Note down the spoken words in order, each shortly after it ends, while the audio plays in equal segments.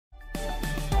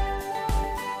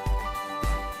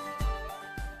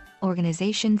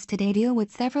Organizations today deal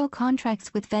with several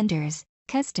contracts with vendors,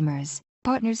 customers,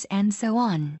 partners, and so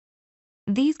on.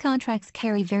 These contracts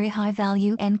carry very high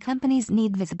value and companies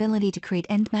need visibility to create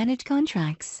and manage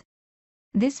contracts.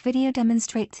 This video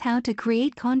demonstrates how to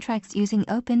create contracts using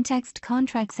OpenText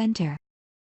Contract Center.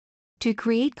 To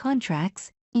create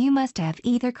contracts, you must have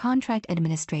either contract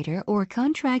administrator or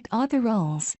contract author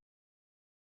roles.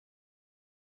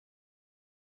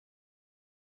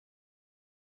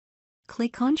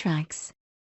 Click Contracts.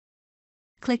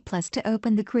 Click Plus to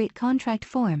open the Create Contract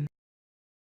form.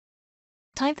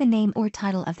 Type the name or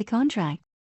title of the contract.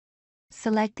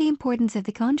 Select the importance of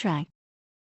the contract.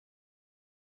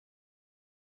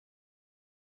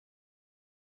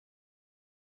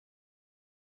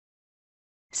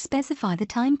 Specify the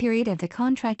time period of the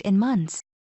contract in months.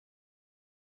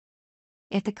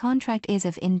 If the contract is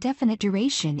of indefinite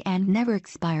duration and never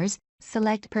expires,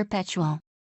 select Perpetual.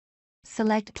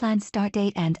 Select planned start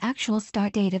date and actual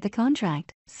start date of the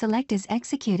contract. Select as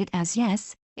executed as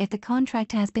yes, if the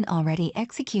contract has been already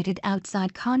executed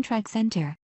outside Contract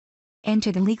Center.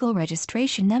 Enter the legal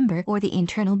registration number or the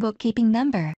internal bookkeeping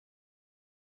number.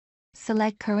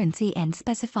 Select currency and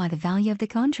specify the value of the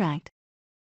contract.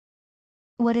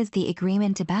 What is the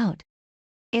agreement about?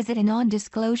 Is it a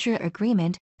non-disclosure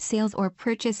agreement, sales or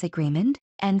purchase agreement,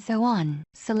 and so on?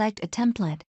 Select a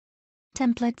template.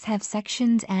 Templates have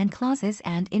sections and clauses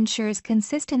and ensures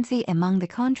consistency among the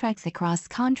contracts across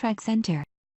Contract Center.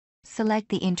 Select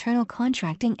the internal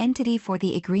contracting entity for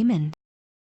the agreement.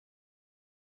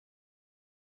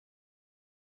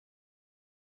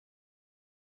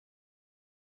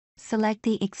 Select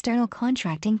the external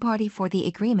contracting party for the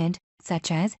agreement, such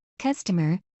as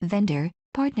customer, vendor,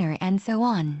 partner, and so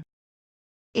on.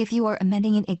 If you are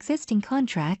amending an existing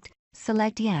contract,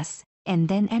 select Yes, and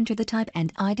then enter the type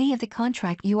and ID of the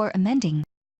contract you are amending.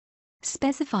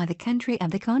 Specify the country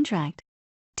of the contract.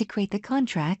 To create the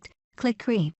contract, click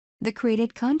Create. The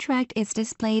created contract is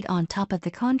displayed on top of the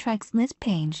contracts list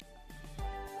page.